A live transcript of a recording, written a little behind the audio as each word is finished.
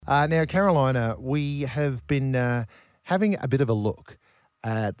Now, Carolina, we have been having a bit of a look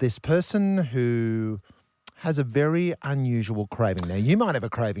at this person who has a very unusual craving. Now, you might have a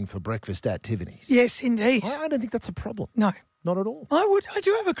craving for breakfast activities. Yes, indeed. I don't think that's a problem. No. Not at all. I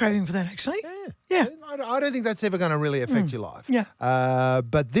do have a craving for that, actually. Yeah. I don't think that's ever going to really affect your life. Yeah.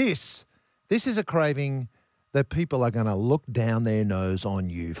 But this is a craving that people are going to look down their nose on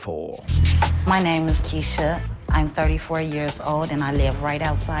you for. My name is Keisha. I'm 34 years old and I live right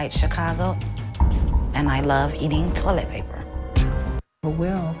outside Chicago. And I love eating toilet paper.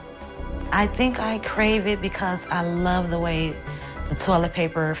 Well, I think I crave it because I love the way the toilet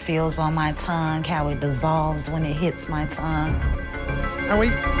paper feels on my tongue, how it dissolves when it hits my tongue. And we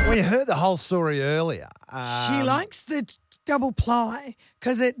heard the whole story earlier. She likes the double ply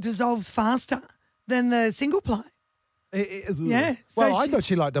because it dissolves faster than the single ply. Yeah. Well, I thought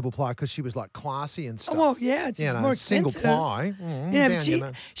she liked double ply because she was like classy and stuff. Well, yeah, it's more expensive. Single ply. Yeah, but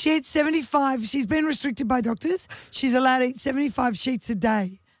she eats 75. She's been restricted by doctors. She's allowed to eat 75 sheets a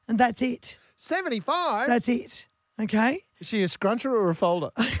day, and that's it. 75? That's it. Okay. Is she a scruncher or a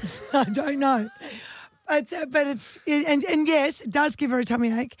folder? I don't know. But it's and yes, it does give her a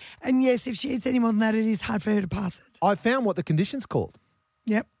tummy ache. And yes, if she eats any more than that, it is hard for her to pass it. I found what the condition's called.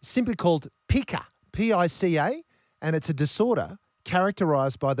 Yep. Simply called pica, P-I-C-A, and it's a disorder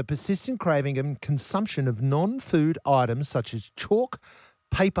characterised by the persistent craving and consumption of non-food items such as chalk,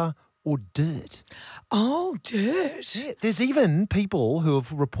 paper, or dirt. Oh, dirt. Yeah, there's even people who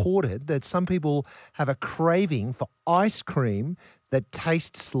have reported that some people have a craving for ice cream that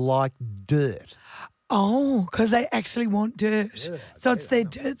tastes like dirt. Oh, because they actually want dirt. Yeah, so it's their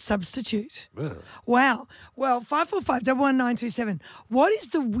dirt substitute. Yeah. Wow. Well, 545-11927. What is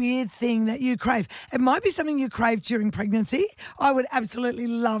the weird thing that you crave? It might be something you craved during pregnancy. I would absolutely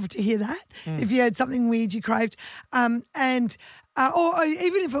love to hear that. If you had something weird you craved. Or even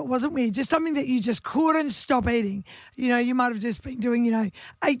if it wasn't weird, just something that you just couldn't stop eating. You know, you might have just been doing,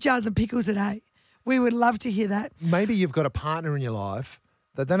 8 jars of pickles a day. We would love to hear that. Maybe you've got a partner in your life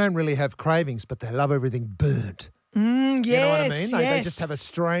that they don't really have cravings, but they love everything burnt. Yes, you know what I mean? They yes. just have a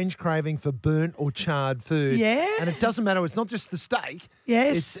strange craving for burnt or charred food. Yeah. And it doesn't matter. It's not just the steak.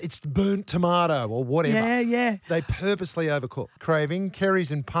 Yes. It's burnt tomato or whatever. Yeah. They purposely overcook. Craving.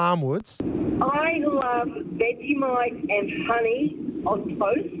 Kerry's in Palmwoods. I love Vegemite and honey on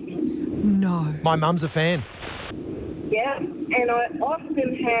toast. No. My mum's a fan. Yeah, and I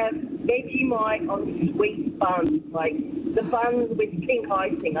often have Vegemite on sweet buns, like the buns with pink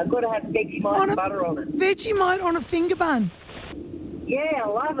icing. I've got to have Vegemite and butter on it. Vegemite on a finger bun. Yeah, I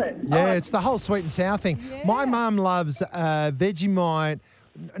love it. Yeah, it's the whole sweet and sour thing. Yeah. My mum loves Vegemite,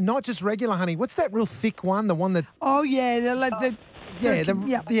 not just regular honey. What's that real thick one? The one that... Oh, yeah. the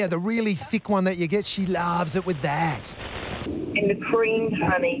really thick one that you get. She loves it with that. And the creamed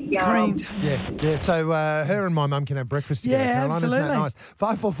honey. Yum. Creamed honey. Yeah. So her and my mum can have breakfast together. Yeah, Caroline. absolutely. Isn't that nice?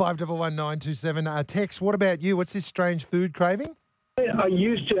 545 Tex, what about you? What's this strange food craving? I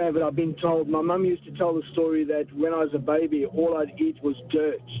used to have it, I've been told. My mum used to tell the story that when I was a baby, all I'd eat was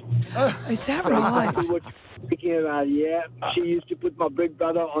dirt. Is that right? Thinking about, she used to put my big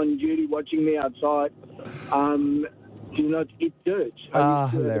brother on duty watching me outside to not eat dirt. I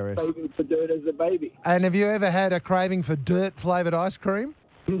used to hilarious. have a craving for dirt as a baby. And have you ever had a craving for dirt-flavoured ice cream?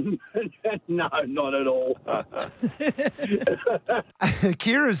 No, not at all.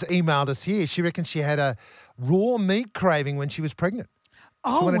 Kira's emailed us here. She reckons she had a raw meat craving when she was pregnant.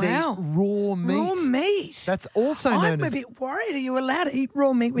 Oh, wanted wow. to eat raw meat. Raw meat. That's also known I'm as... a bit worried. Are you allowed to eat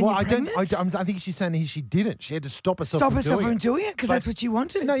raw meat when you're pregnant? I think she's saying she didn't. She had to stop herself from doing it because that's what you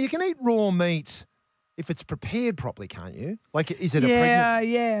want to. No, you can eat raw meat if it's prepared properly, can't you? Like, is it a pregnant? pregnant...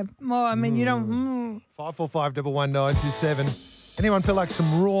 Yeah. Well, I mean, you don't... 545 Anyone feel like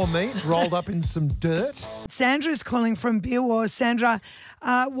some raw meat rolled up in some dirt? Sandra's calling from Beer Wars. Sandra,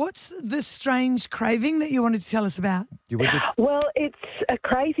 what's the strange craving that you wanted to tell us about? You with us? Well, it's a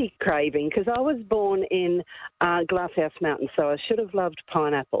crazy craving because I was born in Glasshouse Mountain, so I should have loved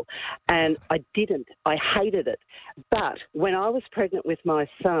pineapple, and I didn't. I hated it. But when I was pregnant with my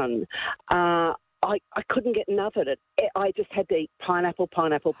son, I couldn't get enough of it. I just had to eat pineapple.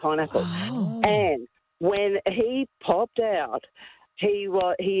 Oh. And when he popped out, he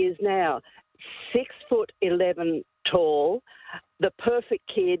is now 6'11" tall, the perfect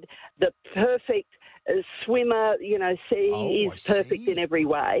kid, the perfect swimmer. He's perfect in every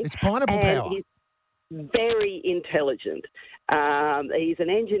way. It's pineapple and power. He's very intelligent. He's an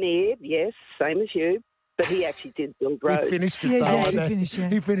engineer, yes, same as you. But he actually did build roads. He finished it. Yes, though, he actually finished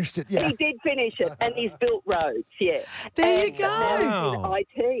it. He finished it, yeah. He did finish it, and he's built roads, yeah. There you And go. now he's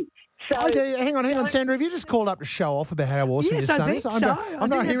in IT. Hang on, Sandra. Have you just called up to show off about how awesome Yes, your I son think is? so. I'm I not think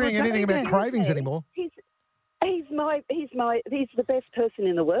that's hearing what's anything about happening. cravings anymore. He's the best person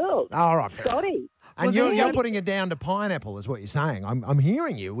in the world. All right. Scotty. And Well, you're putting it down to pineapple is what you're saying. I'm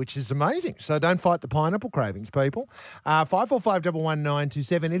hearing you, which is amazing. So don't fight the pineapple cravings, people.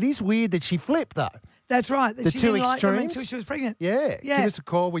 545 It is weird that she flipped, though. That's right. The She two didn't like them extremes? until she was pregnant. Yeah. Yeah. Give us a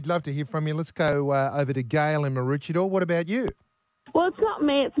call. We'd love to hear from you. Let's go over to Gail in Maroochydore. What about you? Well, it's not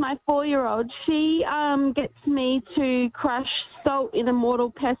me. It's my 4-year-old. She gets me to crush salt in a mortar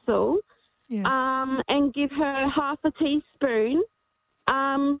pestle and give her half a teaspoon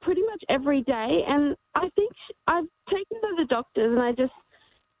pretty much every day. And I think I've taken her to the doctors and I just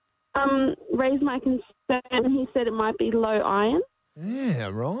raised my concern and he said it might be low iron. Yeah,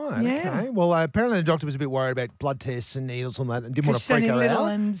 right. Yeah. Okay. Well, apparently the doctor was a bit worried about blood tests and needles and that and didn't want to She's only freak her little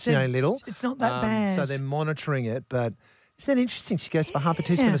out. and She's said only little. it's not that bad. So they're monitoring it. But isn't that interesting? She goes for half a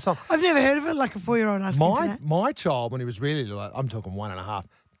teaspoon of salt. I've never heard of it, like a 4-year-old asking for that. My child, when he was really little, I'm talking 1.5,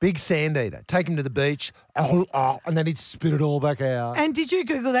 big sand eater. Take him to the beach, and then he'd spit it all back out. And did you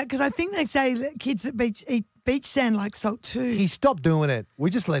Google that? Because I think they say that kids at beach eat beach sand like salt too. He stopped doing it. We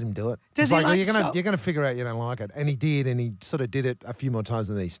just let him do it. Does It's he like you're gonna figure out you don't like it, and he did, and he sort of did it a few more times,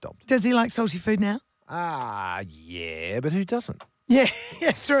 and then he stopped. Does he like salty food now? Yeah, but who doesn't? Yeah,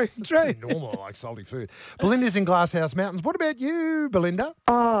 true. Normal, like salty food. Belinda's in Glasshouse Mountains. What about you, Belinda?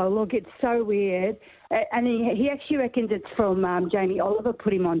 Oh, look, it's so weird. And he actually reckons it's from Jamie Oliver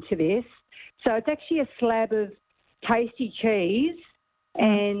put him onto this. So it's actually a slab of tasty cheese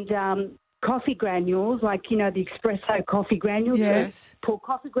and coffee granules, like, the espresso coffee granules. Yes. Pour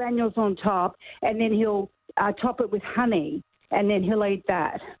coffee granules on top, and then he'll top it with honey, and then he'll eat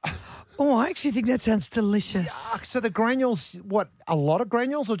that. Oh, I actually think that sounds delicious. So the granules, what, a lot of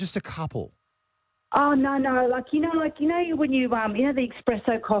granules or just a couple? Oh, no, like when you, the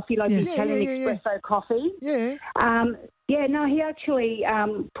espresso coffee, like Yes. the Italian espresso coffee? Yeah. He actually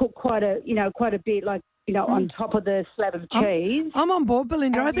put quite a bit, like, on top of the slab of cheese. I'm on board,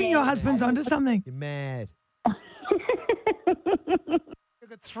 Belinda. I think your husband's onto something. You're mad. You've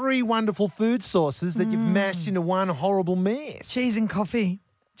got 3 wonderful food sources that you've mashed into one horrible mess. Cheese and coffee.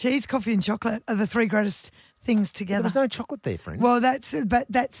 Cheese, coffee and chocolate are the 3 greatest things There together. was no chocolate there, friend. Well,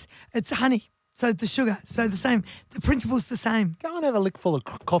 it's honey. So the sugar. So the same. The principle's the same. Go and have a lick full of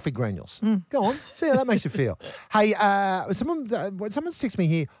coffee granules. Go on, see how that makes you feel. Hey, someone's texted me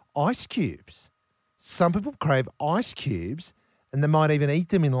here, ice cubes. Some people crave ice cubes and they might even eat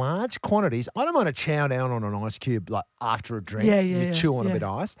them in large quantities. I don't mind to chow down on an ice cube like after a drink. You chew on a bit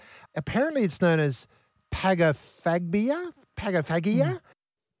of ice. Apparently it's known as pagophagia.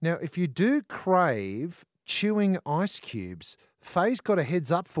 Now, if you do crave chewing ice cubes, Faye's got a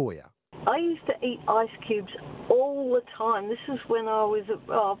heads up for you. I used to eat ice cubes all the time. This is when I was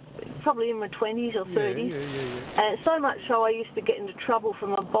probably in my 20s or 30s. And so much so I used to get into trouble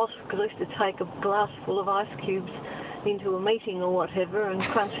from my boss because I used to take a glass full of ice cubes into a meeting or whatever and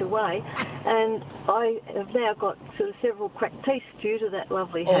crunch away. And I have now got sort of several cracked teeth due to that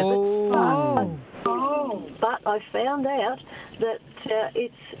lovely habit. But I found out that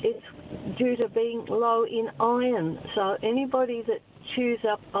it's due to being low in iron. So anybody that chews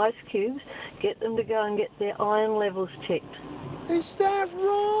up ice cubes, get them to go and get their iron levels checked. Is that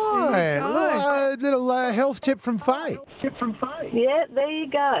right? Little health tip from Faye. Yeah, there you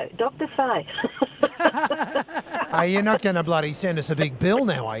go. Dr. Faye. Hey, you're not going to bloody send us a big bill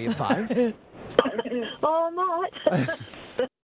now, are you, Faye? Oh, I might.